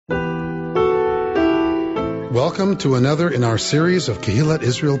Welcome to another in our series of Kehillat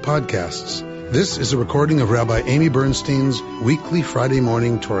Israel podcasts. This is a recording of Rabbi Amy Bernstein's weekly Friday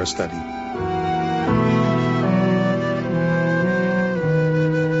morning Torah study.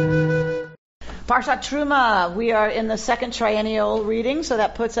 Parshat Truma, we are in the second triennial reading, so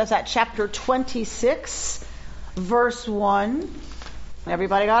that puts us at chapter 26, verse 1.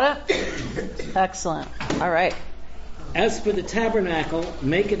 Everybody got it? Excellent. All right. As for the tabernacle,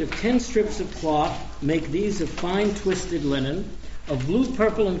 make it of 10 strips of cloth. Make these of fine twisted linen, of blue,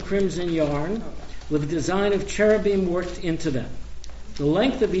 purple, and crimson yarn, with a design of cherubim worked into them. The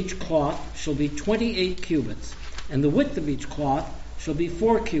length of each cloth shall be 28 cubits, and the width of each cloth shall be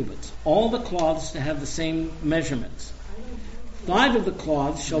 4 cubits. All the cloths to have the same measurements. 5 of the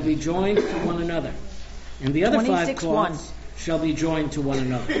cloths shall be joined to one another, and the other 5 cloths shall be joined to one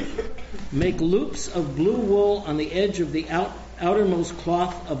another. Make loops of blue wool on the edge of the outermost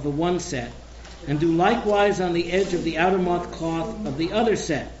cloth of the one set, and do likewise on the edge of the outermost cloth of the other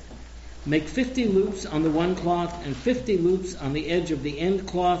set. Make 50 loops on the one cloth, and 50 loops on the edge of the end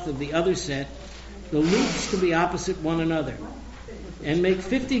cloth of the other set, the loops to be opposite one another. And make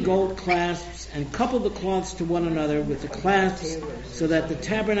 50 gold clasps, and couple the cloths to one another with the clasps, so that the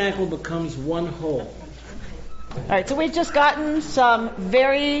tabernacle becomes one whole. All right, so we've just gotten some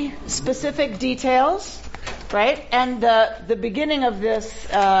very specific details, right? And the beginning of this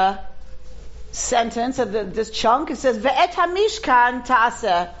sentence, of this chunk, it says, Ve'et ha-mishkan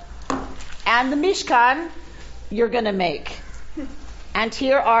ta'aseh. And the Mishkan you're going to make. And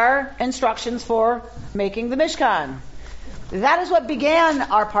here are instructions for making the Mishkan. That is what began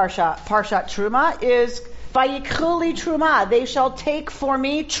our Parshat Truma, is Vayikchu li Truma. They shall take for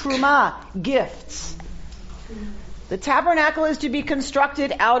me Truma, gifts. The tabernacle is to be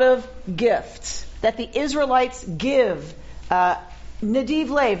constructed out of gifts that the Israelites give. Nadiv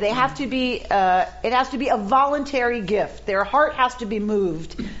Lev. They have to be. It has to be a voluntary gift. Their heart has to be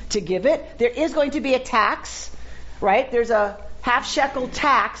moved to give it. There is going to be a tax, right? There's a half shekel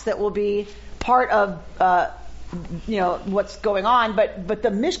tax that will be part of what's going on. But the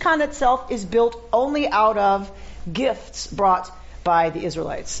Mishkan itself is built only out of gifts brought by the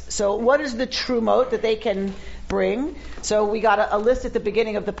Israelites. So what is the trumot that they can bring? So we got a list at the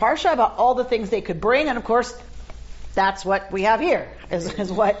beginning of the Parsha about all the things they could bring, and of course that's what we have here,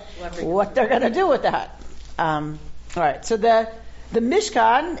 is what they're going to do with that. All right, so the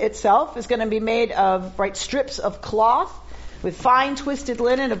Mishkan itself is going to be made of strips of cloth with fine twisted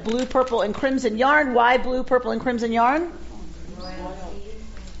linen of blue, purple, and crimson yarn. Why blue, purple, and crimson yarn?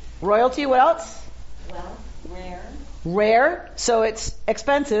 Royalty. What else? Rare, so it's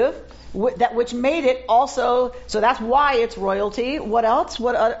expensive. Which made it also, so that's why it's royalty. What else?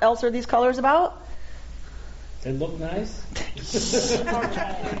 What else are these colors about? They look nice.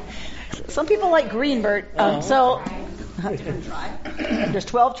 Some people like green, Bert. So there's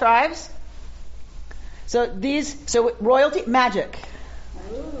 12 tribes. So royalty, magic.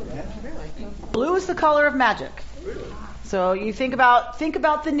 Blue is the color of magic. So you think about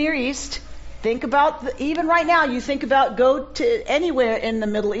the Near East. Think about, even right now, you think about, go to anywhere in the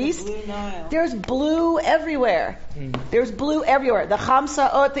Middle East. There's blue everywhere. There's blue everywhere. The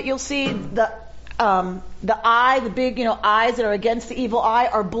Chamsaot that you'll see, the eye, the big, eyes that are against the evil eye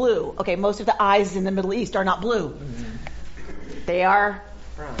are blue. Okay, most of the eyes in the Middle East are not blue. They are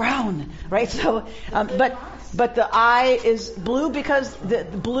brown, right? So, but the eye is blue because the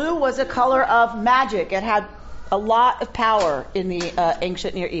blue was a color of magic. It had a lot of power in the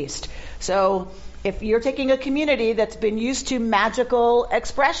ancient Near East. So if you're taking a community that's been used to magical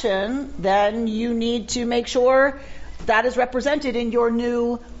expression, then you need to make sure that is represented in your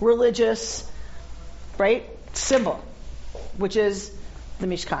new religious, symbol, which is the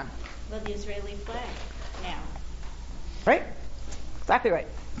Mishkan. Well, the Israeli flag now. Right? Exactly right.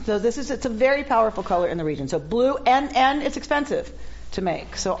 So it's a very powerful color in the region. So blue, and it's expensive to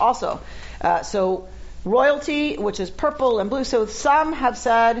make. So also, royalty, which is purple and blue. So some have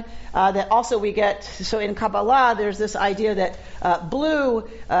said that also we get, so in Kabbalah, there's this idea that blue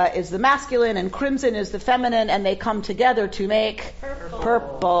is the masculine and crimson is the feminine, and they come together to make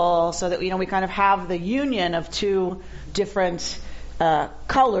purple. So that, we kind of have the union of two different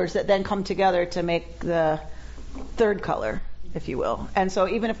colors that then come together to make the third color, if you will. And so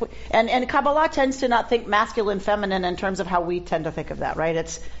even if and Kabbalah tends to not think masculine, feminine in terms of how we tend to think of that, right?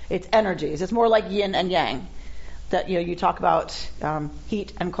 It's energies. It's more like yin and yang. That you talk about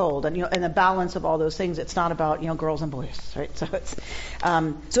heat and cold, and and the balance of all those things. It's not about girls and boys, right? So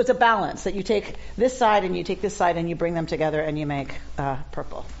it's a balance that you take this side and you take this side and you bring them together and you make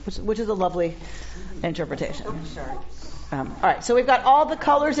purple, which is a lovely interpretation. All right, so we've got all the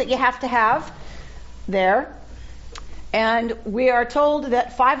colors that you have to have there. And we are told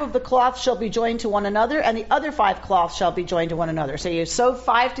that 5 of the cloths shall be joined to one another, and the other 5 cloths shall be joined to one another. So you sew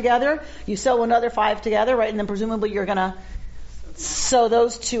 5 together, you sew another 5 together, right? And then presumably you're going to sew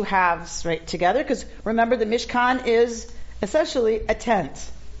those 2 halves right together. Because remember, the Mishkan is essentially a tent.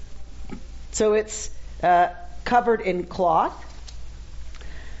 So it's covered in cloth.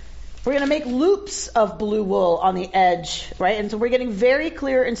 We're going to make loops of blue wool on the edge, right? And so we're getting very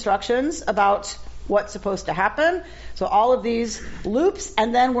clear instructions about what's supposed to happen. So all of these loops,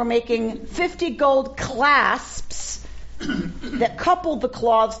 and then we're making 50 gold clasps that couple the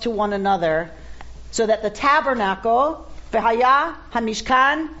cloths to one another so that the tabernacle, v'haya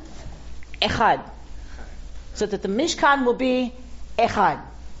hamishkan echad, so that the Mishkan will be echad,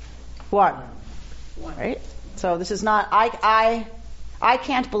 one. Right? So this is not, I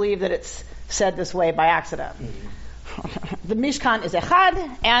can't believe that it's said this way by accident. The Mishkan is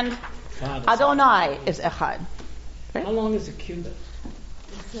echad, and Adonai is echad. Right? How long is a cubit?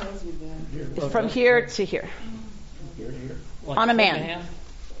 It's from here to here. Like On a man. 1.5 yards?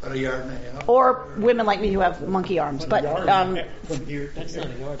 About a yard and a half. Or women like me who have monkey arms. But From here. That's not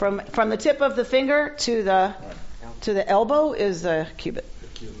a yard. from the tip of the finger to the elbow is a cubit.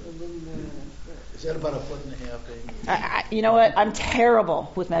 Is that about a foot and a half, Amy? You know what? I'm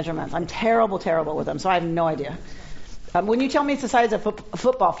terrible with measurements. I'm terrible with them. So I have no idea. When you tell me it's the size of a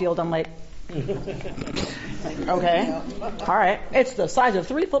football field, I'm like, okay, all right. It's the size of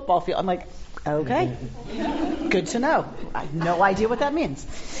 3 football fields. I'm like, okay, good to know. I have no idea what that means.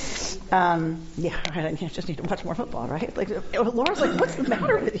 Yeah, I just need to watch more football, right? Like, Laura's like, what's the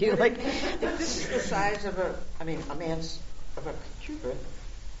matter with you? Like, this is the size of a man's of a cubit,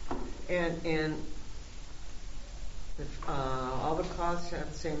 and all the cloths have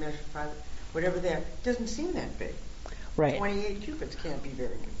the same measure, 5, whatever that doesn't seem that big. right. 28 cubits can't be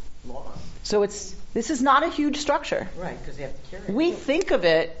very long. So this is not a huge structure. Right, because they have to carry it. We think of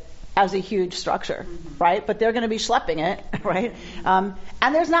it as a huge structure, right? But they're going to be schlepping it, right? And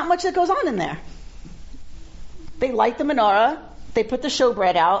there's not much that goes on in there. They light the menorah. They put the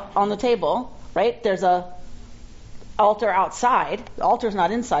showbread out on the table, right? There's a altar outside. The altar's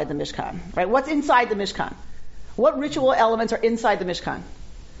not inside the Mishkan, right? What's inside the Mishkan? What ritual elements are inside the Mishkan?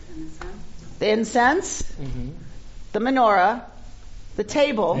 The incense, the menorah, the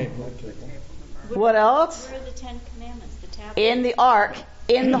table. What else? Where are the 10 Commandments? The tabernacle. In the ark,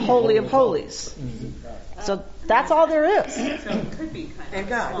 in the Holy of Holies. So that's all there is. And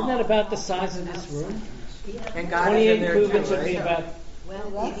God. Isn't that about the size of this room? And God is 28 in there too, cubits would be right? about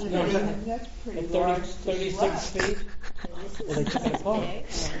That's pretty 36 feet. Well, they took it apart.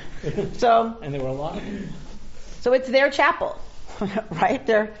 So And there were a lot of them. So it's their chapel, right?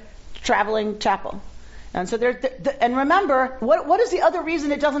 Their traveling chapel. And so and remember, what is the other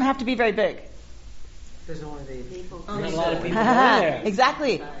reason it doesn't have to be very big? There's only the Not a lot of people go there.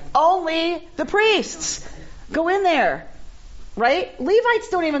 Exactly. Only the priests go in there, right? Levites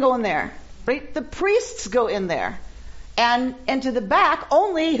don't even go in there, right? The priests go in there. And to the back,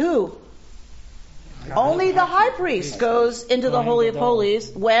 only who? Only the high priest goes into the Holy of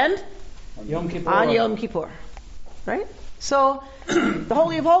Holies. When? Yom Kippur. On Yom Kippur. Right? So, the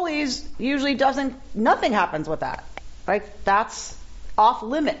Holy of Holies usually nothing happens with that. Right? That's off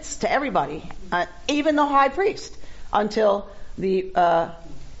limits to everybody, even the high priest, until the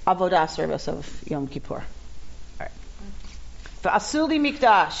Avodah service of Yom Kippur. All right. V'asu li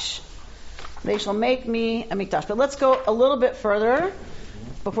mikdash. They shall make me a mikdash. But let's go a little bit further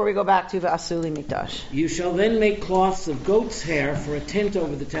before we go back to V'asu li mikdash. You shall then make cloths of goat's hair for a tent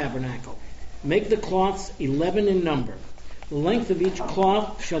over the tabernacle. Make the cloths 11 in number. The length of each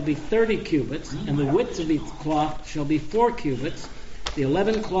cloth shall be 30 cubits, and the width of each cloth shall be 4 cubits, the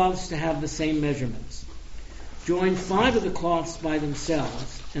 11 cloths to have the same measurements. Join 5 of the cloths by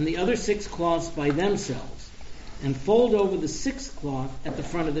themselves, and the other 6 cloths by themselves, and fold over the 6th cloth at the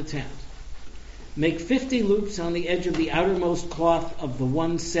front of the tent. Make 50 loops on the edge of the outermost cloth of the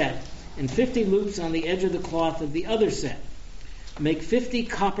one set, and 50 loops on the edge of the cloth of the other set. Make 50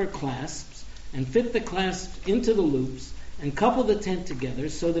 copper clasps, and fit the clasps into the loops, and couple the tent together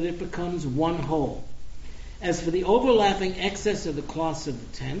so that it becomes one whole. As for the overlapping excess of the cloths of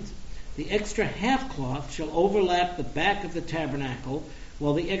the tent, the extra half cloth shall overlap the back of the tabernacle,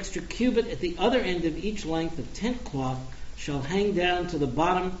 while the extra cubit at the other end of each length of tent cloth shall hang down to the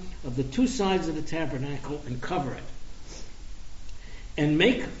bottom of the 2 sides of the tabernacle and cover it. And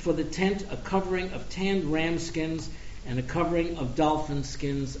make for the tent a covering of tanned ram skins and a covering of dolphin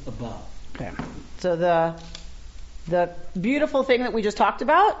skins above. Okay. So the beautiful thing that we just talked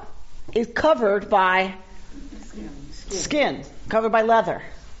about is covered by skin, covered by leather.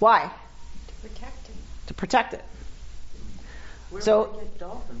 Why? To protect it. Where So- do they get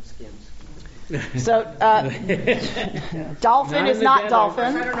dolphin skins? So, dolphin Not is in the not desert.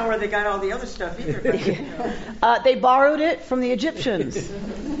 dolphin. I don't know where they got all the other stuff either. They borrowed it from the Egyptians.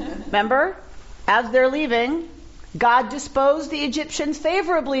 Remember? As they're leaving, God disposed the Egyptians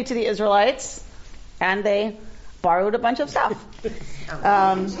favorably to the Israelites, and they borrowed a bunch of stuff.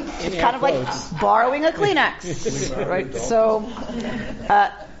 It's kind of like borrowing a Kleenex. Right? So,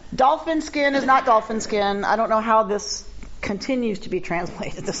 dolphin skin is not dolphin skin. I don't know how this continues to be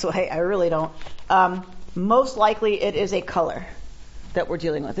translated this way. I really don't. Most likely it is a color that we're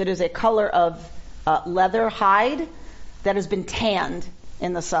dealing with. It is a color of leather hide that has been tanned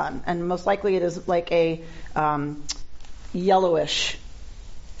in the sun. And most likely it is like a yellowish.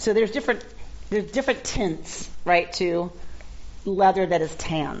 So there's different tints, right, to leather that is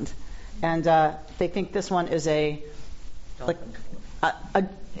tanned. And they think this one is a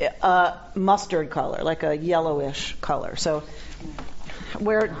mustard color, like a yellowish color. So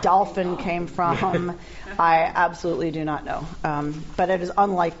where dolphin came from, I absolutely do not know. But it is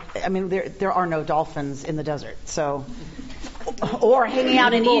unlike, I mean, there are no dolphins in the desert. So, or hanging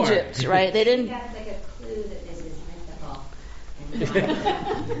out in Egypt, right? They didn't. That's like a clue that this is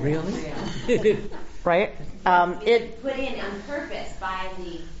mythical. Really? Right? It put in on purpose by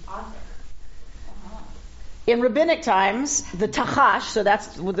the author. In rabbinic times, the tachash, so that's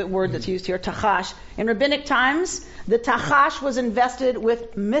the word that's used here, tachash. In rabbinic times, the tachash was invested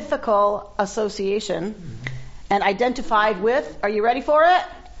with mythical association and identified with, are you ready for it?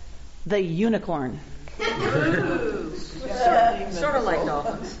 The unicorn. Sort of like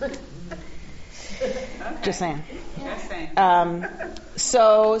dolphins. Just saying.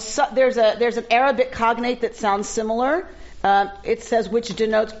 So there's an Arabic cognate that sounds similar. It says which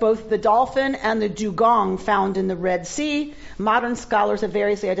denotes both the dolphin and the dugong found in the Red Sea. Modern scholars have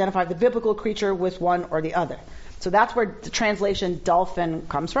variously identified the biblical creature with one or the other. So that's where the translation dolphin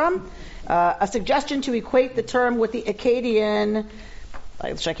comes from. A suggestion to equate the term with the Akkadian,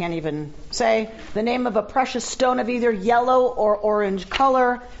 which I can't even say, the name of a precious stone of either yellow or orange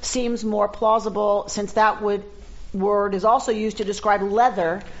color seems more plausible, since that word is also used to describe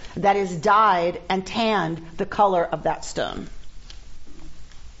leather that is dyed and tanned the color of that stone.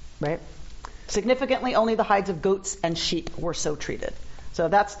 Right? Significantly, only the hides of goats and sheep were so treated. So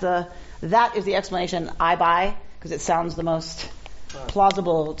that is the explanation I buy, because it sounds the most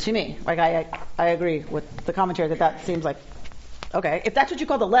plausible to me. Like I agree with the commentary that seems like, okay, if that's what you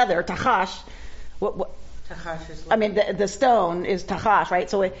call the leather, tachash, what Tachash is I mean, the stone is tachash, right?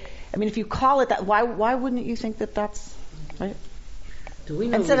 So, if you call it that, why wouldn't you think that that's right? Do we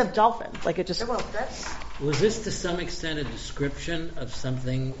know Instead of dolphin, like it just. Well, that's was this to some extent a description of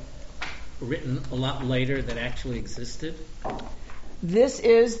something written a lot later that actually existed? This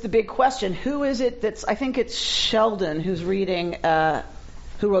is the big question. Who is it that's? I think it's Sheldon who's reading.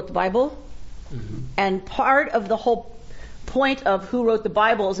 Who wrote the Bible? Mm-hmm. And part of the whole point of who wrote the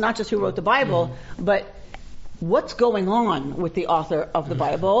Bible is not just who wrote the Bible, but what's going on with the author of the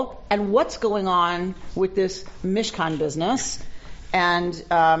Bible, and what's going on with this Mishkan business. And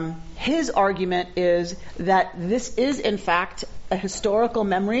his argument is that this is, in fact, a historical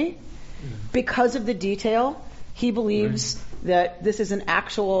memory because of the detail. He believes that this is an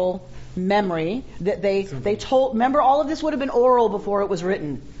actual memory that they told. Remember, all of this would have been oral before it was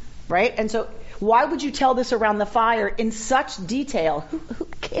written, right? And so why would you tell this around the fire in such detail? Who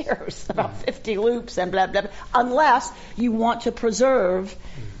cares about 50 loops and blah, blah, blah, unless you want to preserve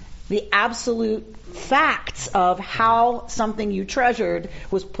the absolute facts of how something you treasured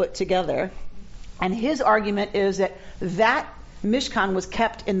was put together. And his argument is that Mishkan was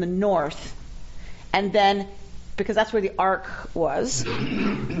kept in the north, and then, because that's where the ark was,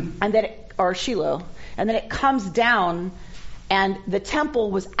 and then or Shiloh, and then it comes down, and the temple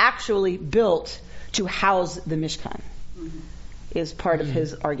was actually built to house the Mishkan, is part of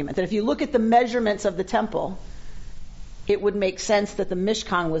his argument. That if you look at the measurements of the temple, it would make sense that the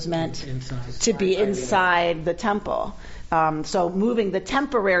Mishkan was meant to be inside the temple. So moving the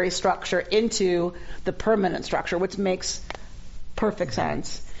temporary structure into the permanent structure, which makes perfect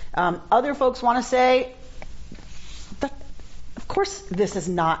sense. Other folks want to say that, of course, this is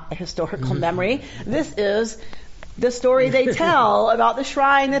not a historical memory. This is the story they tell about the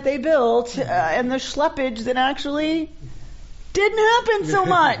shrine that they built and the schleppage that actually didn't happen so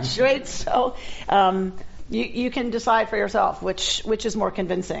much, right? So you can decide for yourself which is more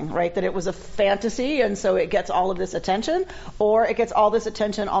convincing, right? That it was a fantasy and so it gets all of this attention, or it gets all this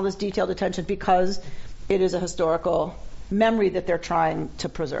attention, all this detailed attention because it is a historical memory that they're trying to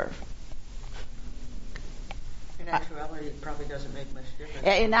preserve. And actuality, it probably doesn't make much difference.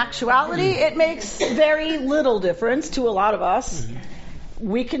 In actuality, it makes very little difference to a lot of us.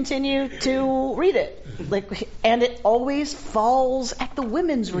 We continue to read it, and it always falls at the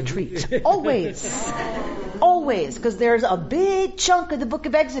women's retreat. Always, because there's a big chunk of the book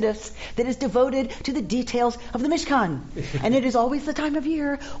of Exodus that is devoted to the details of the Mishkan, and it is always the time of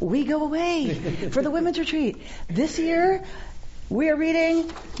year we go away for the women's retreat. This year, we are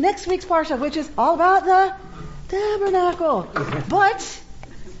reading next week's parsha, which is all about the tabernacle. But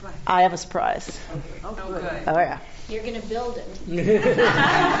I have a surprise. Oh, good. Oh yeah. You're going to build it.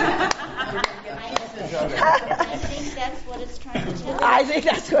 I think that's what it's trying to tell us. I think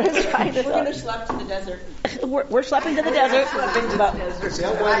that's what it's trying to We're going to say. schlep to the desert. We're schlepping to the desert. Is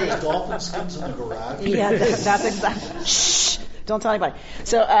that why there's dolphin skins in the garage? Yeah, that's exactly. Shh! Don't tell anybody.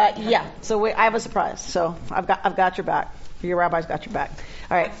 So I have a surprise. So I've got your back. Your rabbi's got your back.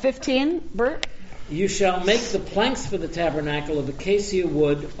 All right, 15, Bert. You shall make the planks for the tabernacle of acacia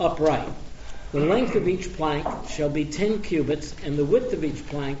wood upright. The length of each plank shall be 10 cubits, and the width of each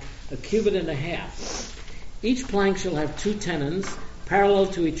plank a cubit and a half. Each plank shall have 2 tenons parallel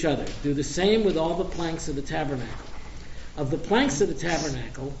to each other. Do the same with all the planks of the tabernacle. Of the planks of the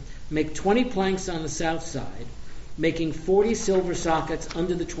tabernacle, make 20 planks on the south side, making 40 silver sockets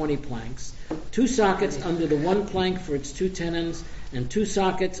under the 20 planks, 2 sockets under the one plank for its 2 tenons, and 2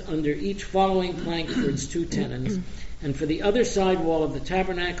 sockets under each following plank for its 2 tenons. And for the other side wall of the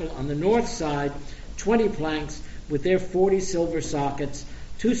tabernacle on the north side, 20 planks with their 40 silver sockets,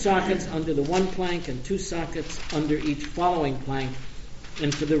 2 sockets under the one plank and 2 sockets under each following plank.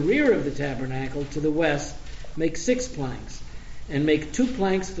 And for the rear of the tabernacle to the west, make 6 planks, and make 2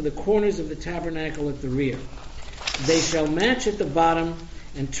 planks for the corners of the tabernacle at the rear. They shall match at the bottom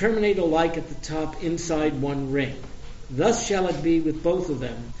and terminate alike at the top inside one ring. Thus shall it be with both of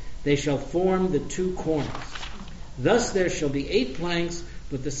them. They shall form the 2 corners. Thus there shall be 8 planks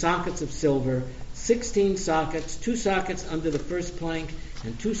with the sockets of silver, 16 sockets, 2 sockets under the first plank,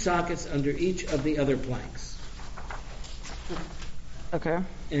 and 2 sockets under each of the other planks. Okay.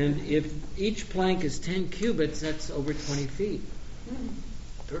 And if each plank is 10 cubits, that's over 20 feet.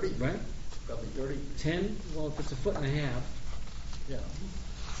 30, right? Probably 30. 10? Well, if it's a foot and a half. Yeah.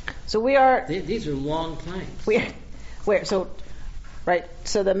 So we are. These are long planks.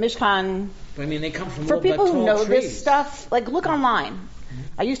 So the Mishkan. I mean, they come from For old, people tall who know trees. this stuff, look online.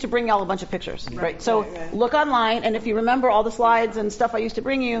 I used to bring y'all a bunch of pictures, right? So look online, and if you remember all the slides and stuff I used to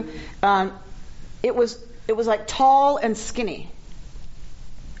bring you, it was like tall and skinny.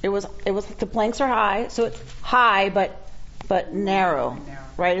 It was the planks are high, so it's high but narrow,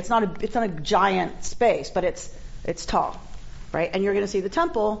 right? It's not a giant space, but it's tall, right? And you're going to see the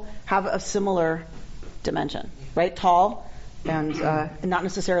temple have a similar dimension, right? Tall and not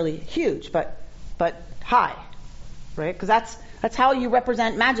necessarily huge, but high, right? Because that's how you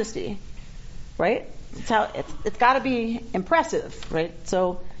represent majesty, right? It's got to be impressive, right?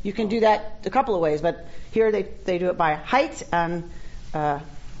 So you can do that a couple of ways, but here they do it by height and okay.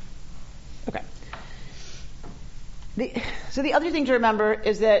 So the other thing to remember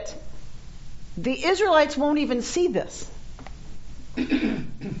is that the Israelites won't even see this.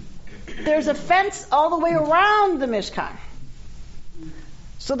 There's a fence all the way around the Mishkan.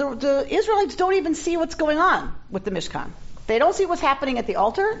 So the Israelites don't even see what's going on with the Mishkan. They don't see what's happening at the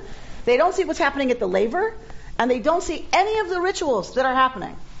altar. They don't see what's happening at the laver. And they don't see any of the rituals that are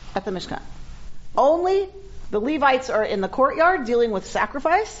happening at the Mishkan. Only the Levites are in the courtyard dealing with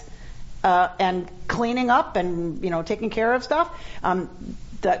sacrifice and cleaning up and taking care of stuff.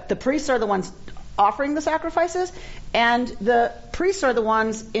 The priests are the ones offering the sacrifices, and the priests are the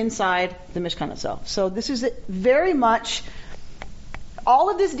ones inside the Mishkan itself. So this is very much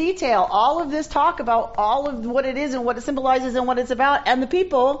all of this detail, all of this talk about all of what it is and what it symbolizes and what it's about, and the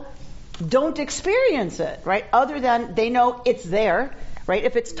people don't experience it, right? Other than they know it's there, right?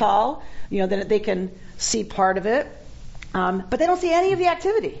 If it's tall, then they can see part of it, but they don't see any of the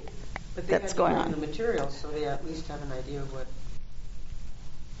activity that's going on. The materials, so they at least have an idea of what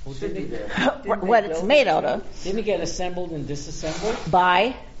should be there. What it's made out of. Didn't it get assembled and disassembled?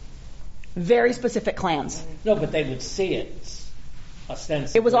 By very specific clans. No, but they would see it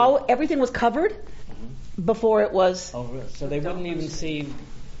ostensibly. Everything was covered before it was. So they wouldn't even see.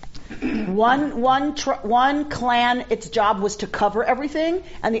 One clan, its job was to cover everything,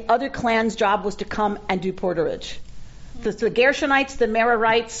 and the other clan's job was to come and do porterage. The Gershonites, the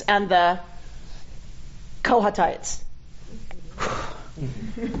Merarites, and the Kohatites.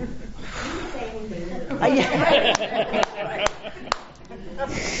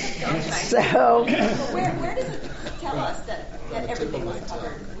 So, where does it tell us that everything was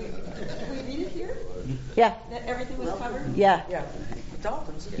covered? We read it here? Yeah. That everything was covered? Yeah. Yeah,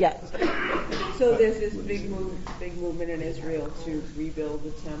 Dalton's. Yeah. So there's this big movement in Israel to rebuild the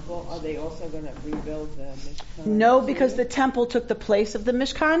temple. Are they also going to rebuild the Mishkan? No, because the temple took the place of the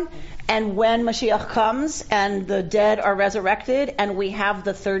Mishkan, and when Mashiach comes and the dead are resurrected and we have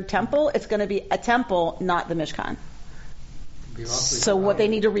the third temple, it's going to be a temple, not the Mishkan. So what they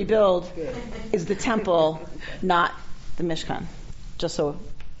need to rebuild is the temple, not the Mishkan. Just so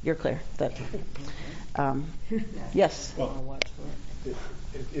you're clear. That yes. Well,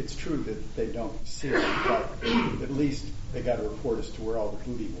 it's true that they don't see it, but at least they got a report as to where all the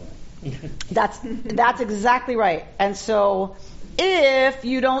booty went. That's exactly right. And so if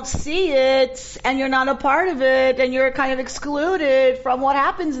you don't see it and you're not a part of it and you're kind of excluded from what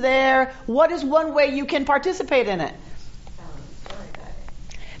happens there, what is one way you can participate in it?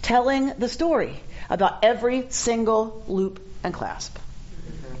 Telling the story about every single loop and clasp.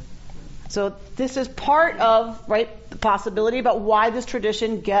 So this is part of, the possibility about why this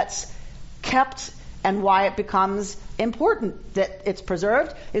tradition gets kept and why it becomes important that it's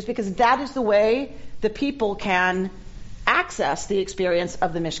preserved, is because that is the way the people can access the experience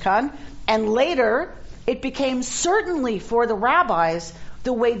of the Mishkan. And later, it became certainly for the rabbis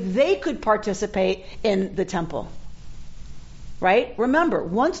the way they could participate in the temple. Right? Remember,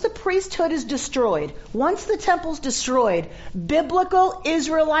 once the priesthood is destroyed, once the temple's destroyed, biblical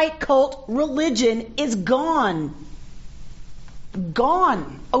Israelite cult religion is gone.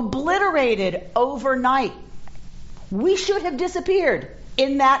 Gone. Obliterated overnight. We should have disappeared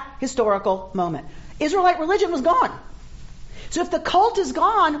in that historical moment. Israelite religion was gone. So if the cult is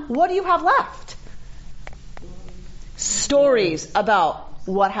gone, what do you have left? Stories about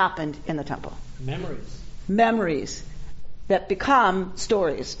what happened in the temple. Memories that become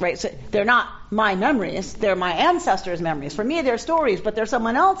stories, right? So they're not my memories, they're my ancestors' memories. For me, they're stories, but they're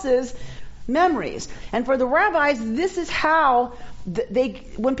someone else's memories. And for the rabbis, this is how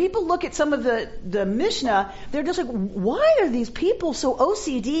when people look at some of the Mishnah, they're just like, why are these people so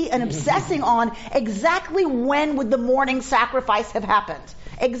OCD and obsessing on exactly when would the morning sacrifice have happened?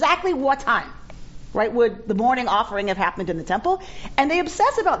 Exactly what time? Right, would the morning offering have happened in the temple? And they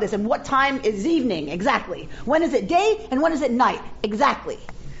obsess about this. And what time is evening? Exactly. When is it day and when is it night? Exactly.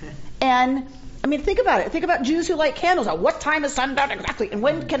 And I mean, think about it. Think about Jews who light candles. What time is sundown? Exactly. And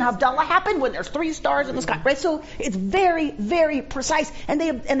when can Havdalah happen? When there's 3 stars in the sky, right? So it's very, very precise. And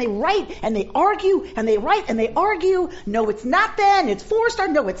they write and they argue and they write and they argue. No, it's not then. It's 4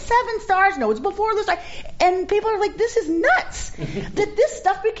 stars. No, it's 7 stars. No, it's before the star. And people are like, this is nuts. That this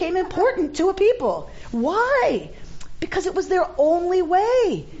stuff became important to a people. Why? Because it was their only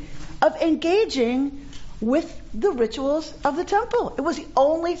way of engaging with the rituals of the temple. It was the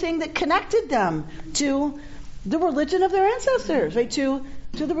only thing that connected them to the religion of their ancestors, right? To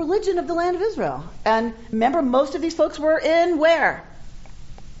the religion of the land of Israel. And remember, most of these folks were in where?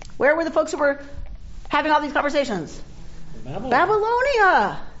 Where were the folks who were having all these conversations?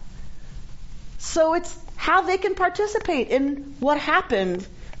 Babylonia. So it's how they can participate in what happened,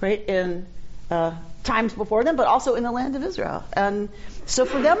 right, in times before them, but also in the land of Israel. And so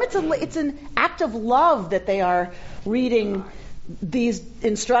for them, it's an act of love that they are reading these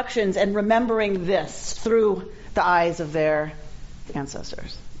instructions and remembering this through the eyes of their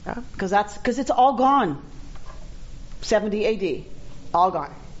ancestors. Because it's all gone. 70 AD, all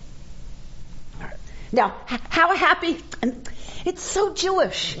gone. All right. Now, how happy? And it's so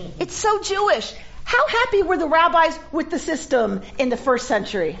Jewish. It's so Jewish. How happy were the rabbis with the system in the first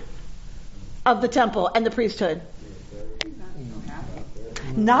century of the temple and the priesthood?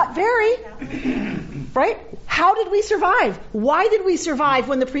 Not very. Right? How did we survive? Why did we survive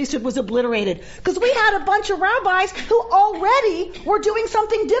when the priesthood was obliterated? Because we had a bunch of rabbis who already were doing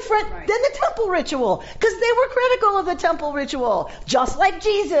something different than the temple ritual. Because they were critical of the temple ritual. Just like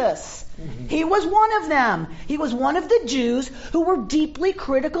Jesus. He was one of them. He was one of the Jews who were deeply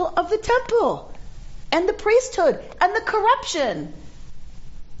critical of the temple and the priesthood and the corruption.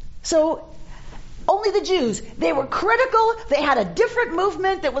 So only the Jews, they were critical. They had a different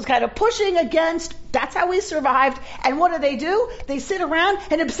movement that was kind of pushing against. That's how we survived. And what do? They sit around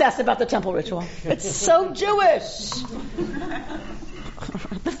and obsess about the temple ritual. It's so Jewish.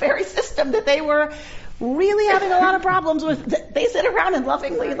 The very system that they were really having a lot of problems with. They sit around and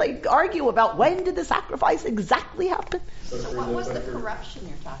lovingly argue about when did the sacrifice exactly happen. So what was the corruption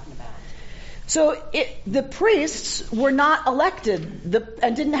you're talking about? So the priests were not elected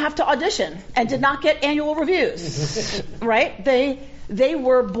and didn't have to audition and did not get annual reviews, right? They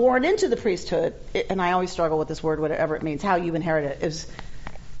were born into the priesthood, and I always struggle with this word, whatever it means. How you inherit it is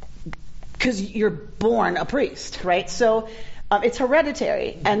because you're born a priest, right? So it's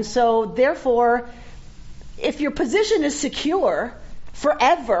hereditary, and so therefore if your position is secure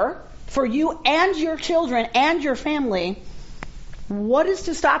forever for you and your children and your family, what is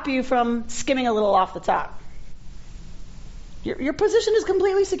to stop you from skimming a little off the top? Your position is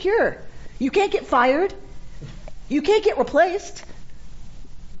completely secure. You can't get fired. You can't get replaced.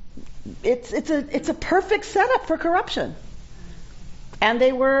 It's a perfect setup for corruption. And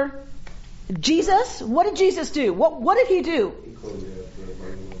they were Jesus. What did Jesus do? What did he do?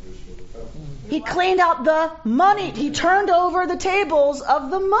 He cleaned out the money. He turned over the tables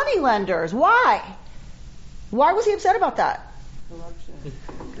of the money lenders. Why? Why was he upset about that?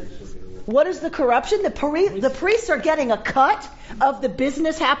 What is the corruption? The priests are getting a cut of the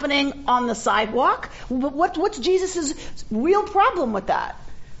business happening on the sidewalk. What's Jesus' real problem with that?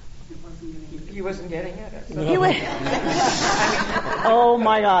 He wasn't getting it. Oh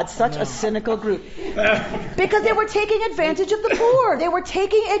my God, such a cynical group. Because they were taking advantage of the poor. They were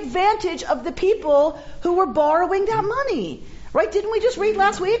taking advantage of the people who were borrowing that money. Right? Didn't we just read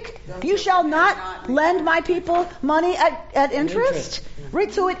last week? You shall not lend my people money at interest.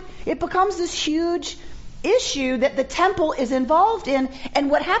 Right? So it becomes this huge issue that the temple is involved in.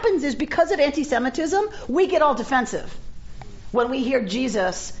 And what happens is, because of anti-Semitism, we get all defensive. When we hear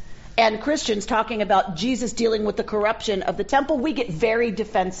Jesus and Christians talking about Jesus dealing with the corruption of the temple, we get very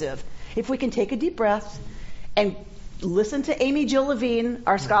defensive. If we can take a deep breath and listen to Amy Jill Levine,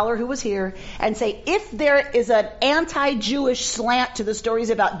 our scholar who was here, and say, if there is an anti-Jewish slant to the stories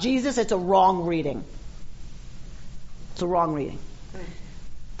about Jesus, it's a wrong reading. It's a wrong reading.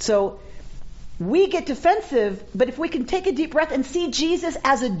 So we get defensive, but if we can take a deep breath and see Jesus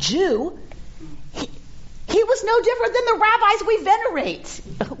as a Jew, he was no different than the rabbis we venerate.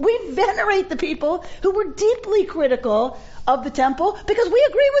 We venerate the people who were deeply critical of the temple because we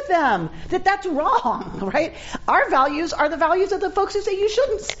agree with them that that's wrong, right? Our values are the values of the folks who say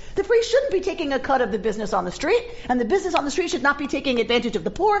the priest shouldn't be taking a cut of the business on the street, and the business on the street should not be taking advantage of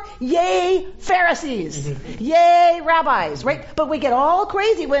the poor. Yay, Pharisees! Yay, rabbis, right? But we get all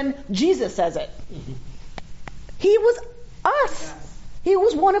crazy when Jesus says it. He was us. He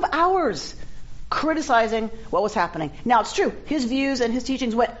was one of ours, criticizing what was happening. Now, it's true, his views and his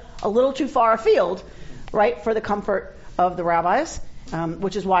teachings went a little too far afield, right, for the comfort of the rabbis,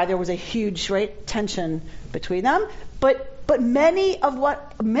 which is why there was a huge tension between them. But many of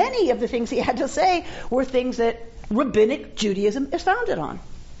the things he had to say were things that rabbinic Judaism is founded on.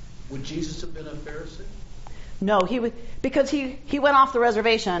 Would Jesus have been a Pharisee? No, because he went off the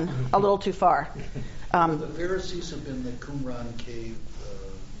reservation a little too far. The Pharisees have been the Qumran cave.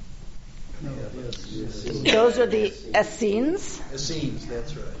 Those are the Essenes. Essenes,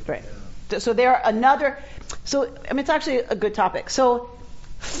 that's right. Right. Yeah. So they're another. So it's actually a good topic. So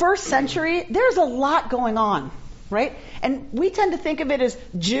first century, there's a lot going on, right? And we tend to think of it as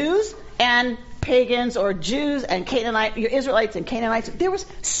Jews and pagans, or Jews and Canaanites, Israelites and Canaanites. There was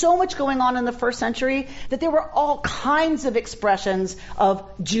so much going on in the first century that there were all kinds of expressions of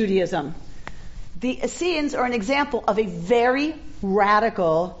Judaism. The Essenes are an example of a very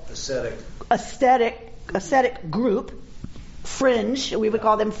radical ascetic group, fringe, we would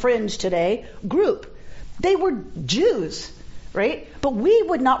call them fringe today, group. They were Jews, right? But we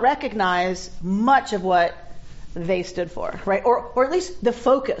would not recognize much of what they stood for, right? Or at least the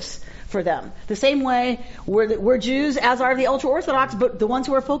focus for them. The same way we're Jews, as are the ultra-Orthodox, but the ones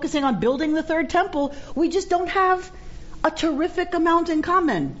who are focusing on building the third temple, we just don't have a terrific amount in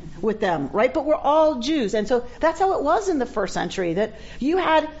common with them, right? But we're all Jews. And so that's how it was in the first century, that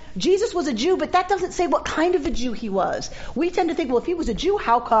Jesus was a Jew, but that doesn't say what kind of a Jew he was. We tend to think, well, if he was a Jew,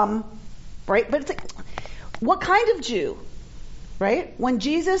 how come, right? But it's like, what kind of Jew, right? When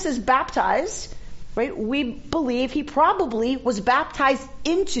Jesus is baptized, right, we believe he probably was baptized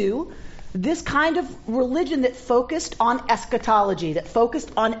into this kind of religion that focused on eschatology, that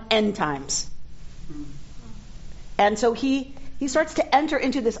focused on end times. And so he starts to enter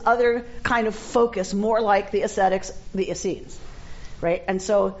into this other kind of focus, more like the ascetics, the Essenes, right? And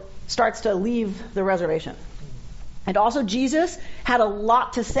so starts to leave the reservation. And also Jesus had a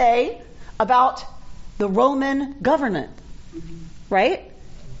lot to say about the Roman government, right?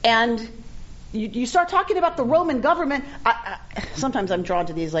 And you start talking about the Roman government. Sometimes I'm drawn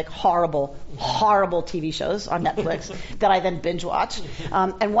to these horrible TV shows on Netflix that I then binge watch.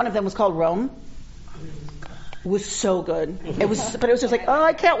 And one of them was called Rome. It was so good. But it was just like, oh,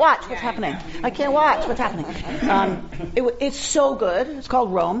 I can't watch what's happening. I can't watch what's happening. It's so good. It's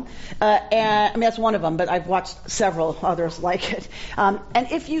called Rome. And that's one of them, but I've watched several others like it.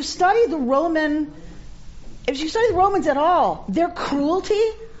 And if you study the Romans at all, their cruelty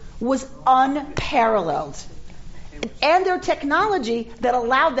was unparalleled. And their technology that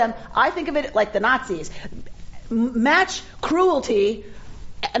allowed them, I think of it like the Nazis. match cruelty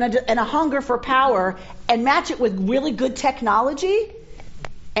and a hunger for power and match it with really good technology,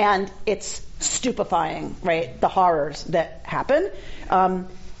 and it's stupefying, right? The horrors that happen.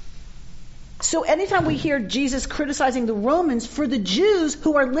 So anytime we hear Jesus criticizing the Romans, for the Jews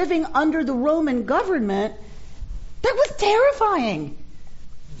who are living under the Roman government, that was terrifying.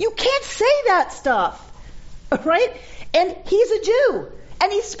 You can't say that stuff, right? And he's a Jew,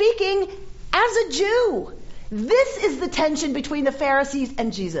 and he's speaking as a Jew. This is the tension between the Pharisees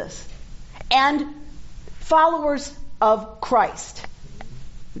and Jesus, and followers of Christ.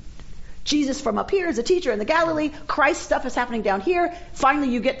 Jesus from up here is a teacher in the Galilee. Christ stuff is happening down here. Finally,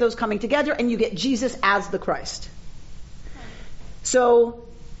 you get those coming together, and you get Jesus as the Christ. So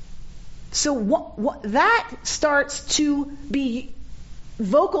what that starts to be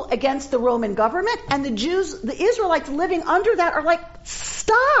vocal against the Roman government, and the Jews, the Israelites living under that, are like,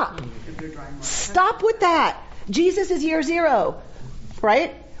 stop with that. Jesus is year 0,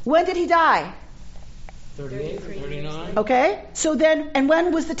 right? When did he die? 38, 39. Okay, so then, and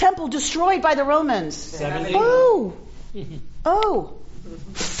when was the temple destroyed by the Romans? 70. Oh,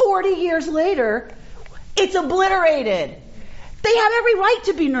 40 years later, it's obliterated. They have every right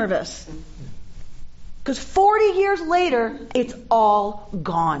to be nervous. Because 40 years later, it's all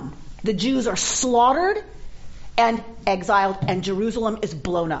gone. The Jews are slaughtered and exiled, and Jerusalem is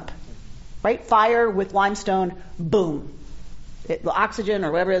blown up. Right? Fire with limestone, boom. The oxygen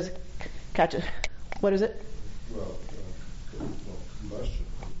or whatever it is, catch it. What is it? Combustion.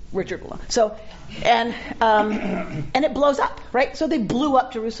 Richard Malone. So, and it blows up, right? So they blew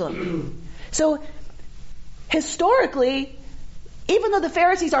up Jerusalem. So historically, even though the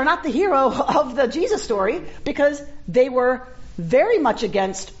Pharisees are not the hero of the Jesus story, because they were very much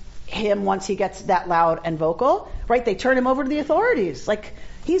against him once he gets that loud and vocal, right? They turn him over to the authorities. Like,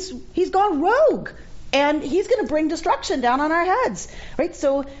 he's gone rogue, and he's going to bring destruction down on our heads, right?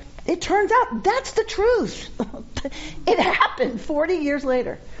 So it turns out that's the truth. It happened 40 years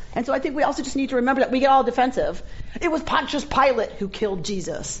later. And so I think we also just need to remember that we get all defensive. It was Pontius Pilate who killed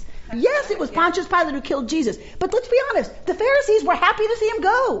Jesus. Yes, it was Pontius Pilate who killed Jesus. But let's be honest, the Pharisees were happy to see him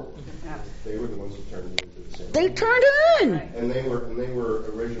go. They were the ones who turned him into the same. They turned him in. And they were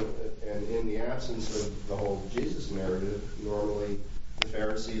original. And in the absence of the whole Jesus narrative, normally the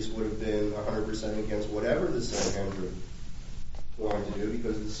Pharisees would have been 100% against whatever the Sanhedrin wanted to do,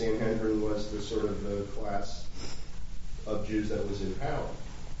 because the Sanhedrin was the sort of the class of Jews that was in power.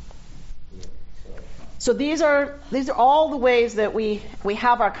 So these are all the ways that we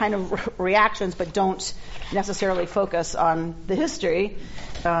have our kind of reactions, but don't necessarily focus on the history.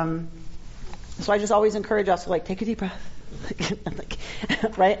 So I just always encourage us to take a deep breath,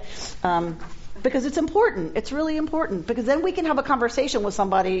 right? Because it's important. It's really important, because then we can have a conversation with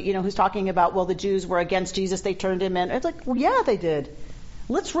somebody, who's talking about, well, the Jews were against Jesus, they turned him in. It's like, well, yeah, they did.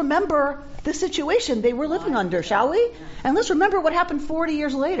 Let's remember the situation they were living under, shall we? And let's remember what happened 40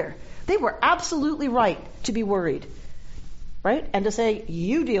 years later. They were absolutely right to be worried, right? And to say,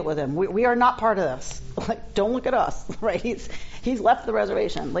 you deal with him. We are not part of this. Don't look at us, right? He's left the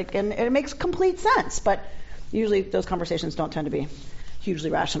reservation. And it makes complete sense, but usually those conversations don't tend to be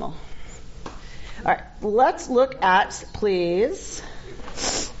hugely rational. All right, let's look at, please,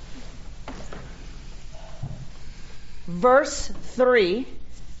 verse 3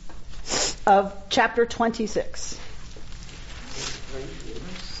 of chapter 26.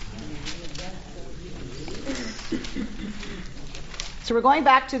 So we're going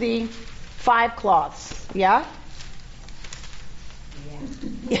back to the 5 cloths, yeah?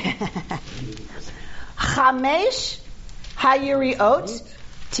 Chamesh hayiriot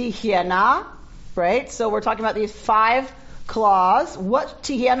tihiana, right? So we're talking about these 5 claws. What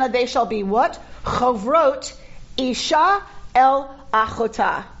tihiana? They shall be what? Chovrot isha el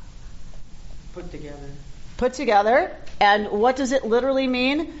achota. Put together. And what does it literally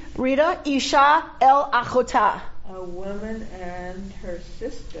mean, Rita? Isha el achota. A woman and her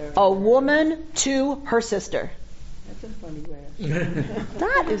sister. A woman to her sister. That's a funny way of saying it.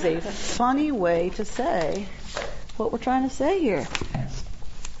 That is a funny way to say what we're trying to say here.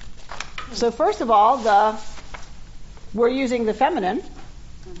 So first of all, we're using the feminine.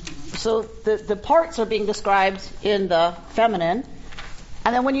 So the parts are being described in the feminine.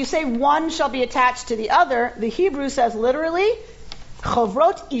 And then when you say one shall be attached to the other, the Hebrew says literally,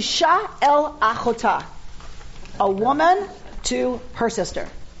 Chovrot isha el achota. A woman to her sister.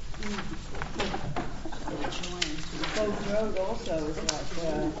 Chovrot also is like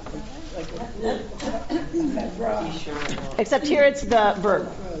Except here it's the verb.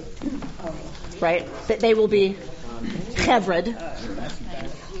 Right? That they will be chevred.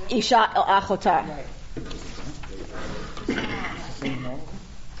 Isha el achota.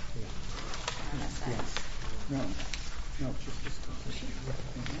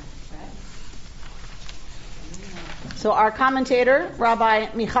 So our commentator,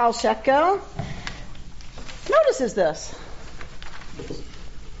 Rabbi Michal Shekel, notices this.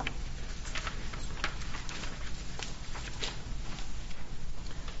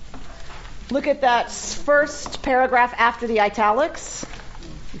 Look at that first paragraph after the italics.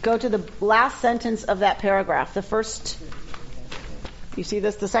 Go to the last sentence of that paragraph. The first, you see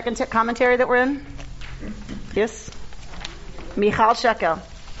this, the second commentary that we're in? Yes? Michal Shekel.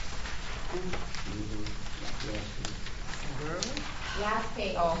 Last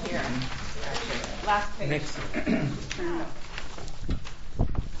page. Oh, here. Last page. Next.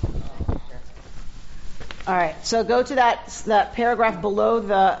 All right, so go to that paragraph below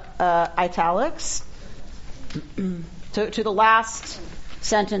the italics, to the last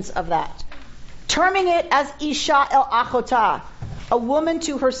sentence of that. Terming it as Isha el Achota, a woman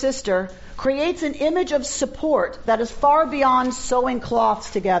to her sister, creates an image of support that is far beyond sewing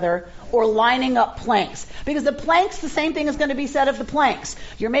cloths together or lining up planks. Because the planks, the same thing is going to be said of the planks.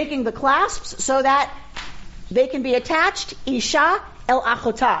 You're making the clasps so that they can be attached, Isha el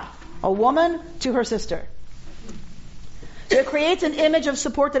Achota, a woman to her sister. So it creates an image of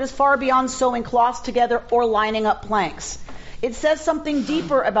support that is far beyond sewing cloths together or lining up planks. It says something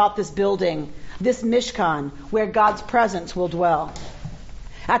deeper about this building, this Mishkan, where God's presence will dwell.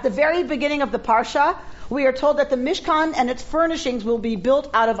 At the very beginning of the Parsha, we are told that the Mishkan and its furnishings will be built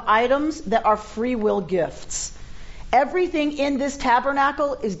out of items that are free will gifts. Everything in this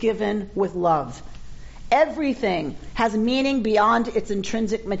tabernacle is given with love. Everything has meaning beyond its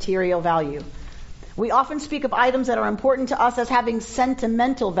intrinsic material value. We often speak of items that are important to us as having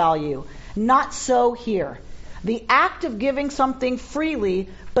sentimental value. Not so here. The act of giving something freely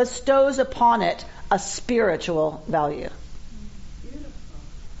bestows upon it a spiritual value.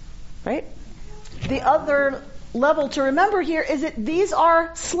 Right? The other level to remember here is that these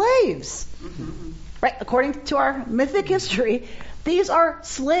are slaves. Right? According to our mythic history, these are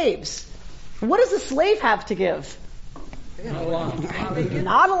slaves. What does a slave have to give? Not a lot.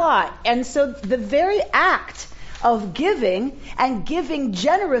 Not a lot. And so the very act of giving and giving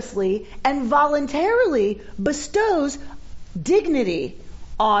generously and voluntarily bestows dignity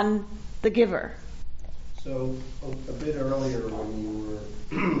on the giver. So a bit earlier when you were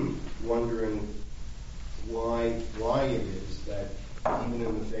wondering why it is that even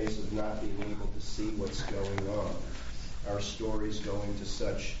in the face of not being able to see what's going on, our stories go into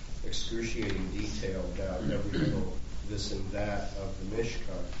such excruciating detail about every little this and that of the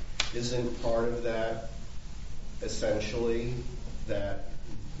Mishkan. Isn't part of that essentially that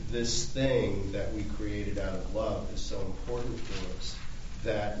this thing that we created out of love is so important to us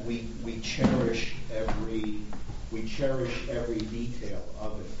that we cherish every detail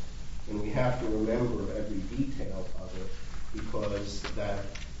of it, and we have to remember every detail of it because that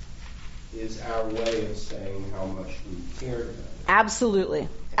is our way of saying how much we cared about it. Absolutely.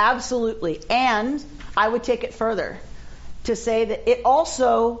 Absolutely. And I would take it further to say that it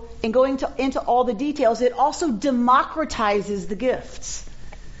also, in going into all the details, it also democratizes the gifts.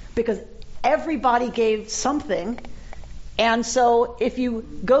 Because everybody gave something. And so if you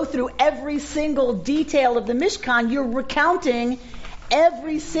go through every single detail of the Mishkan, you're recounting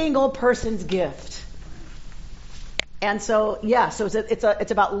every single person's gift. And so, so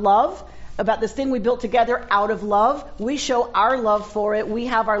it's about love, about this thing we built together out of love. We show our love for it. We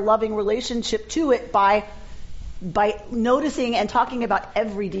have our loving relationship to it by noticing and talking about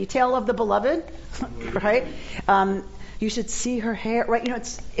every detail of the beloved, right? You should see her hair, right? You know,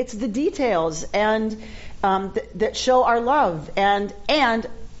 it's the details and that show our love and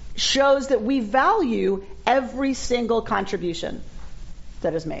shows that we value every single contribution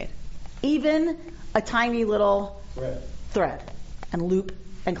that is made, even a tiny little thread and loop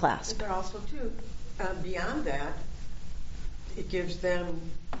and clasp. But also too, beyond that, it gives them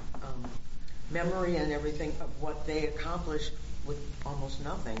memory and everything of what they accomplished with almost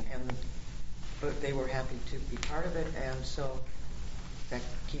nothing, but they were happy to be part of it, and so that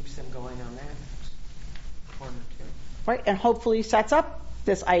keeps them going on that corner too. Right, and hopefully sets up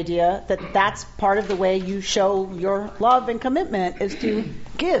this idea that that's part of the way you show your love and commitment is to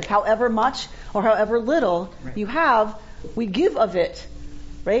give, however much or however little you have, we give of it,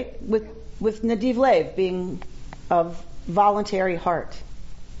 right? With Nadiv Lev being of voluntary heart.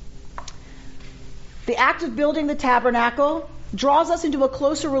 The act of building the tabernacle draws us into a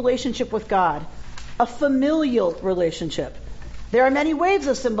closer relationship with God, a familial relationship. There are many ways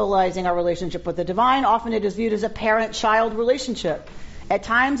of symbolizing our relationship with the divine. Often it is viewed as a parent-child relationship. At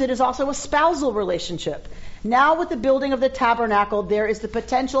times it is also a spousal relationship. Now with the building of the tabernacle, there is the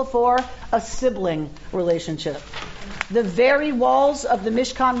potential for a sibling relationship. The very walls of the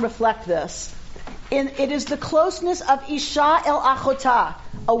Mishkan reflect this. It is the closeness of Isha el Achota,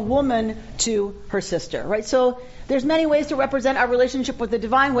 a woman to her sister, right? So there's many ways to represent our relationship with the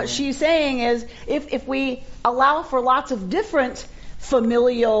divine. What she's saying is, if we allow for lots of different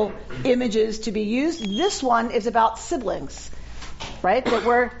familial images to be used, this one is about siblings, right? That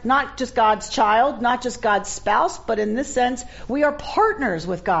we're not just God's child, not just God's spouse, but in this sense, we are partners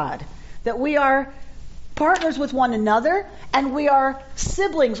with God. That we are partners with one another, and we are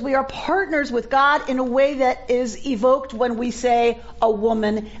siblings. We are partners with God in a way that is evoked when we say a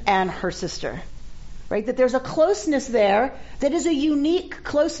woman and her sister. Right? That there's a closeness there that is a unique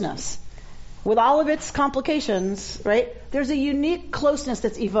closeness. With all of its complications, right? There's a unique closeness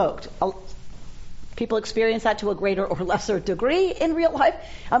that's evoked. People experience that to a greater or lesser degree in real life.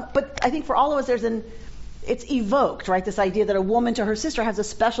 But I think for all of us, it's evoked, right? This idea that a woman to her sister has a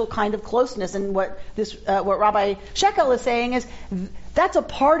special kind of closeness. And what Rabbi Shekel is saying is that's a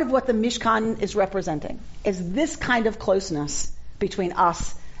part of what the Mishkan is representing, is this kind of closeness between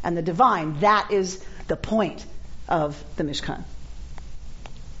us and the divine. That is the point of the Mishkan.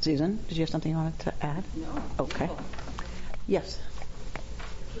 Susan, did you have something you wanted to add? No. Okay. Yes.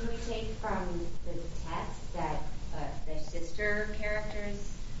 Can we take from the text that the sister characters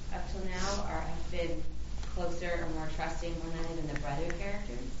up till now have been closer or more trusting one another than the brother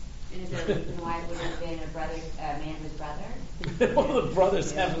characters? And is there a reason why it would have been a man with brother? All the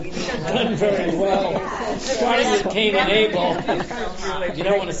brothers haven't done very well. Starting with Cain and Abel. You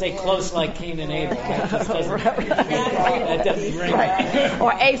don't want to say close like Cain and Abel. That doesn't ring. Right.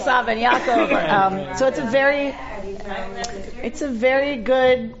 Or Esav and Yaakov. So it's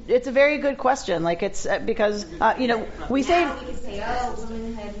a very good question. Like it's because we say. Now we can say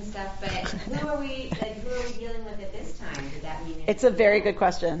womanhood and stuff, but who are we dealing with at this time? Did that mean it's a very good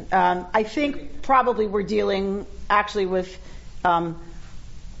question. I think probably we're dealing actually with an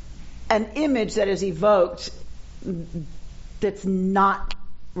image that is evoked that's not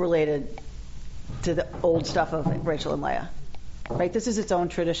related to the old stuff of Rachel and Leah. Right? This is its own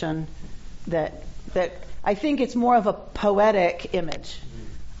tradition that I think it's more of a poetic image,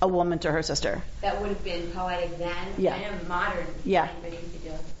 a woman to her sister. That would have been poetic then? Yeah. I know modern. Yeah. Anybody could do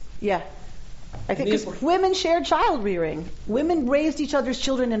it. Yeah. I think because women shared child rearing. Women raised each other's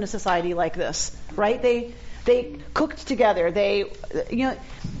children in a society like this, right? They cooked together. They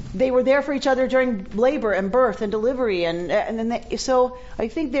were there for each other during labor and birth and delivery, and then so I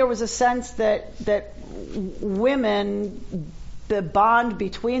think there was a sense that women, the bond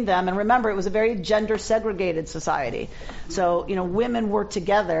between them, and remember it was a very gender segregated society, so women were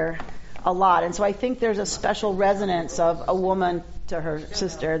together a lot, and so I think there's a special resonance of a woman to her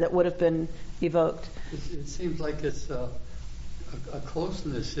sister that would have been evoked. It seems like it's a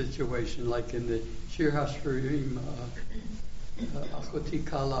closeness situation, like in the Shir HaShirim, Achoti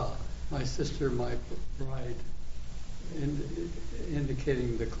Kala, my sister, my bride,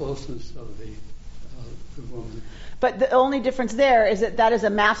 indicating the closeness of the woman. But the only difference there is that is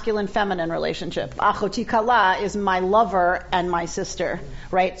a masculine-feminine relationship. Achoti Kala is my lover and my sister,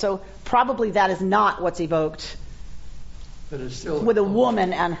 right? So probably that is not what's evoked. But it's still with a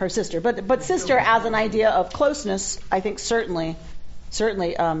woman and her sister. But sister as an idea of closeness, I think certainly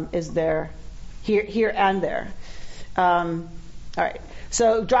is there here and there. All right.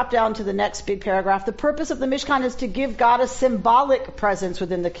 So drop down to the next big paragraph. The purpose of the Mishkan is to give God a symbolic presence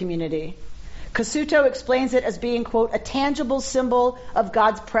within the community. Kasuto explains it as being, quote, a tangible symbol of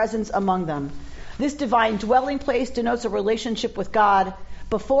God's presence among them. This divine dwelling place denotes a relationship with God.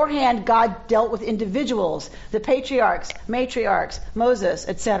 Beforehand, God dealt with individuals, the patriarchs, matriarchs, Moses,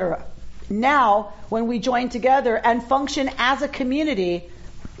 etc. Now, when we join together and function as a community,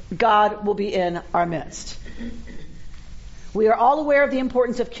 God will be in our midst. We are all aware of the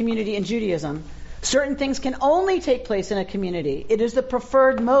importance of community in Judaism. Certain things can only take place in a community. It is the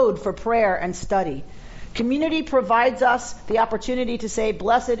preferred mode for prayer and study. Community provides us the opportunity to say,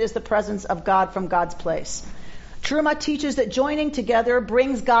 blessed is the presence of God from God's place. Truma teaches that joining together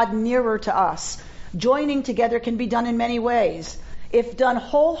brings God nearer to us. Joining together can be done in many ways. If done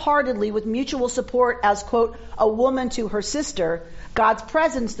wholeheartedly with mutual support as, quote, a woman to her sister, God's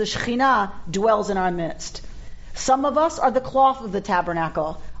presence, the Shekhinah, dwells in our midst. Some of us are the cloth of the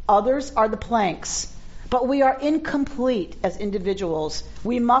tabernacle. Others are the planks. But we are incomplete as individuals.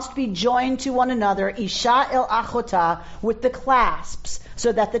 We must be joined to one another, Isha el Achota, with the clasps,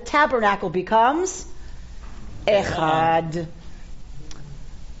 so that the tabernacle becomes Echad.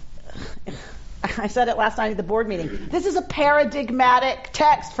 I said it last night at the board meeting. This is a paradigmatic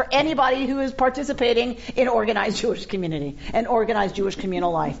text for anybody who is participating in organized Jewish community and organized Jewish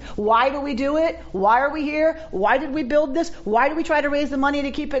communal life. Why do we do it? Why are we here? Why did we build this? Why do we try to raise the money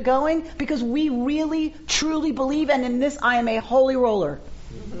to keep it going? Because we really, truly believe, and in this I am a holy roller.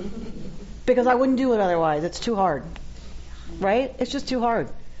 Because I wouldn't do it otherwise. It's too hard. Right? It's just too hard.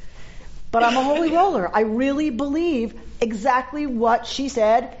 But I'm a holy roller. I really believe exactly what she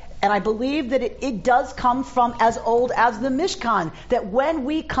said, and I believe that it does come from as old as the Mishkan, that when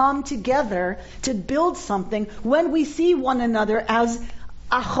we come together to build something, when we see one another as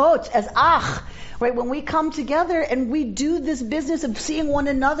achot, as ach, right? When we come together and we do this business of seeing one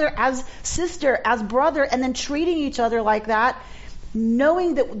another as sister, as brother, and then treating each other like that,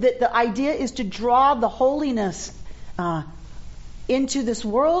 knowing that the idea is to draw the holiness into this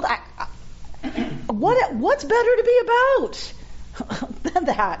world, what's better to be about than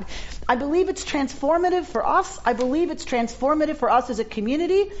that? I believe it's transformative for us. I believe it's transformative for us as a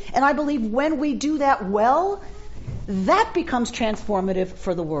community. And I believe when we do that well, that becomes transformative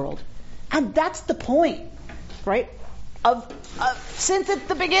for the world. And that's the point, right? Since at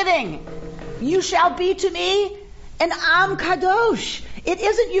the beginning, you shall be to me an Am Kadosh. It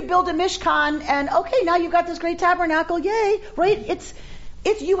isn't you build a Mishkan and, okay, now you've got this great tabernacle, yay, right? It's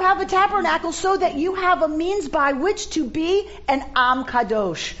you have a tabernacle so that you have a means by which to be an Am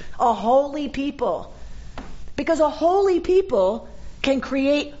Kadosh, a holy people. Because a holy people can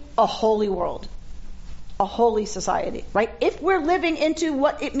create a holy world, a holy society, right? If we're living into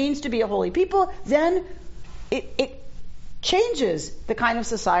what it means to be a holy people, then it changes the kind of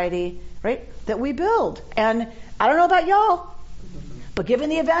society, right, that we build. And I don't know about y'all, but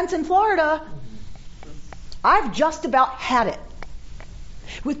given the events in Florida, I've just about had it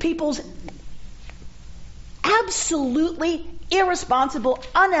with people's absolutely irresponsible,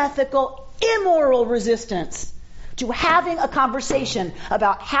 unethical, immoral resistance to having a conversation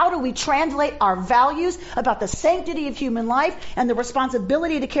about how do we translate our values about the sanctity of human life and the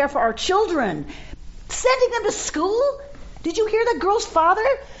responsibility to care for our children. Sending them to school? Did you hear that girl's father?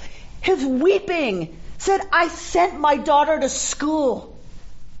 His weeping said, I sent my daughter to school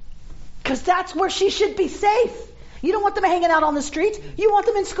because that's where she should be safe. You don't want them hanging out on the streets. You want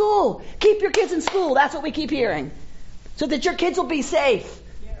them in school. Keep your kids in school. That's what we keep hearing. So that your kids will be safe.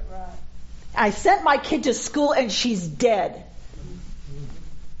 Yeah, right. I sent my kid to school and she's dead.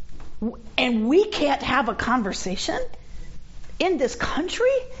 And we can't have a conversation in this country?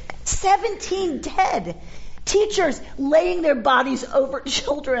 17 dead. Teachers laying their bodies over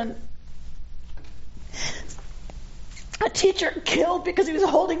children. A teacher killed because he was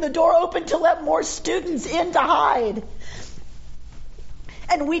holding the door open to let more students in to hide.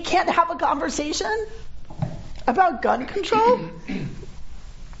 And we can't have a conversation about gun control?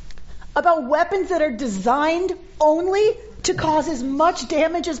 About weapons that are designed only to cause as much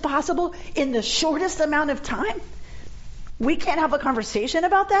damage as possible in the shortest amount of time? We can't have a conversation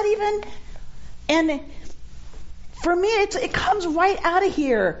about that even? And for me, it comes right out of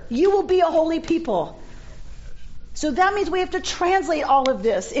here. You will be a holy people. So that means we have to translate all of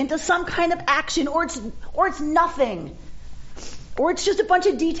this into some kind of action, or it's nothing. Or it's just a bunch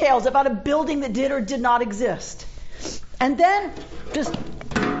of details about a building that did or did not exist. And then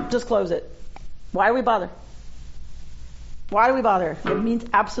just close it. Why do we bother? Why do we bother? It means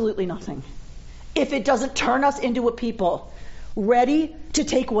absolutely nothing. If it doesn't turn us into a people ready to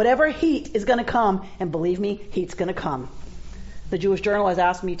take whatever heat is going to come, and believe me, heat's going to come. The Jewish Journal has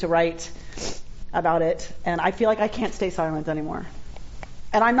asked me to write about it, and I feel like I can't stay silent anymore.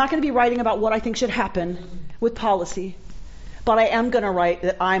 And I'm not going to be writing about what I think should happen with policy, but I am going to write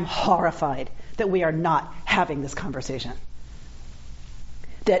that I'm horrified that we are not having this conversation.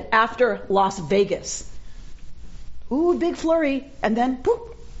 That after Las Vegas, big flurry, and then poof,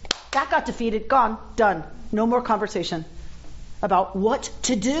 that got defeated, gone, done. No more conversation about what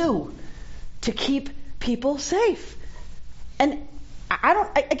to do to keep people safe. And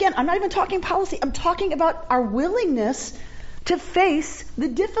I'm not even talking policy. I'm talking about our willingness to face the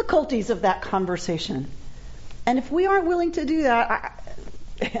difficulties of that conversation. And if we aren't willing to do that,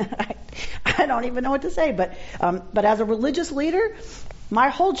 I don't even know what to say. But as a religious leader, my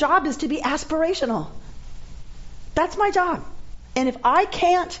whole job is to be aspirational. That's my job. And if I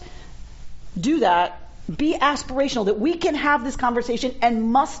can't do that, be aspirational, that we can have this conversation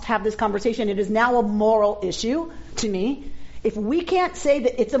and must have this conversation. It is now a moral issue to me. If we can't say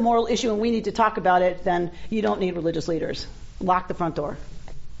that it's a moral issue and we need to talk about it, then you don't need religious leaders. Lock the front door.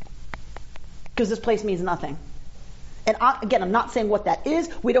 Because this place means nothing. And again, I'm not saying what that is.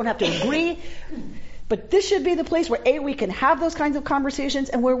 We don't have to agree. But this should be the place where we can have those kinds of conversations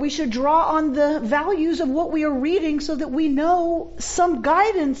and where we should draw on the values of what we are reading so that we know some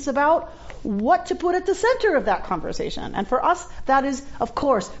guidance about what to put at the center of that conversation. And for us, that is, of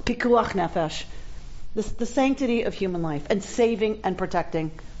course, pikuach nefesh, the sanctity of human life and saving and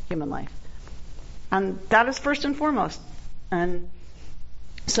protecting human life. And that is first and foremost. And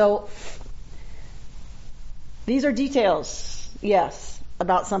so these are details, yes,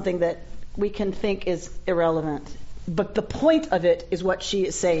 about something that we can think is irrelevant. But the point of it is what she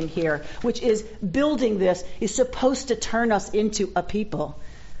is saying here, which is building this is supposed to turn us into a people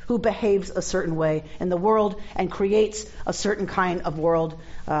who behaves a certain way in the world and creates a certain kind of world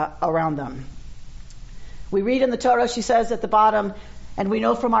around them. We read in the Torah, she says at the bottom, and we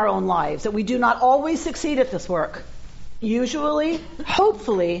know from our own lives that we do not always succeed at this work. Usually,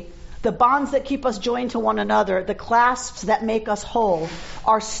 hopefully, the bonds that keep us joined to one another, the clasps that make us whole,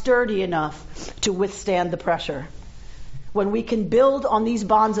 are sturdy enough to withstand the pressure. When we can build on these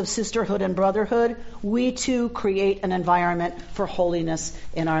bonds of sisterhood and brotherhood, we too create an environment for holiness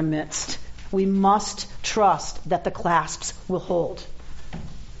in our midst. We must trust that the clasps will hold.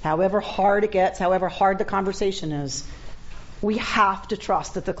 However hard it gets, however hard the conversation is, we have to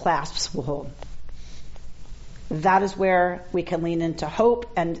trust that the clasps will hold. That is where we can lean into hope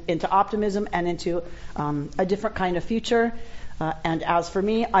and into optimism and into a different kind of future. And as for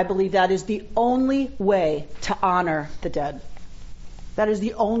me, I believe that is the only way to honor the dead. That is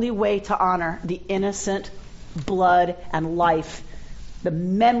the only way to honor the innocent blood and life, the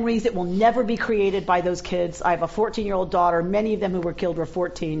memories that will never be created by those kids. I have a 14-year-old daughter. Many of them who were killed were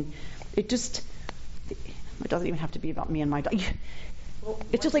 14. It doesn't even have to be about me and my daughter.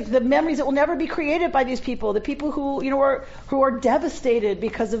 It's just like the memories that will never be created by these people, the people who are devastated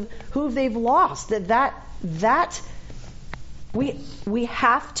because of who they've lost. That we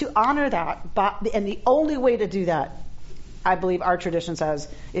have to honor that, and the only way to do that, I believe our tradition says,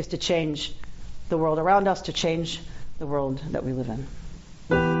 is to change the world around us, to change the world that we live in.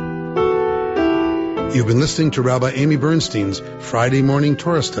 You've been listening to Rabbi Amy Bernstein's Friday morning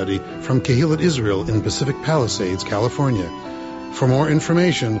Torah study from Kehillat Israel in Pacific Palisades, California. For more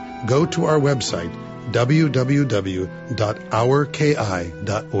information, go to our website, www.ourki.org.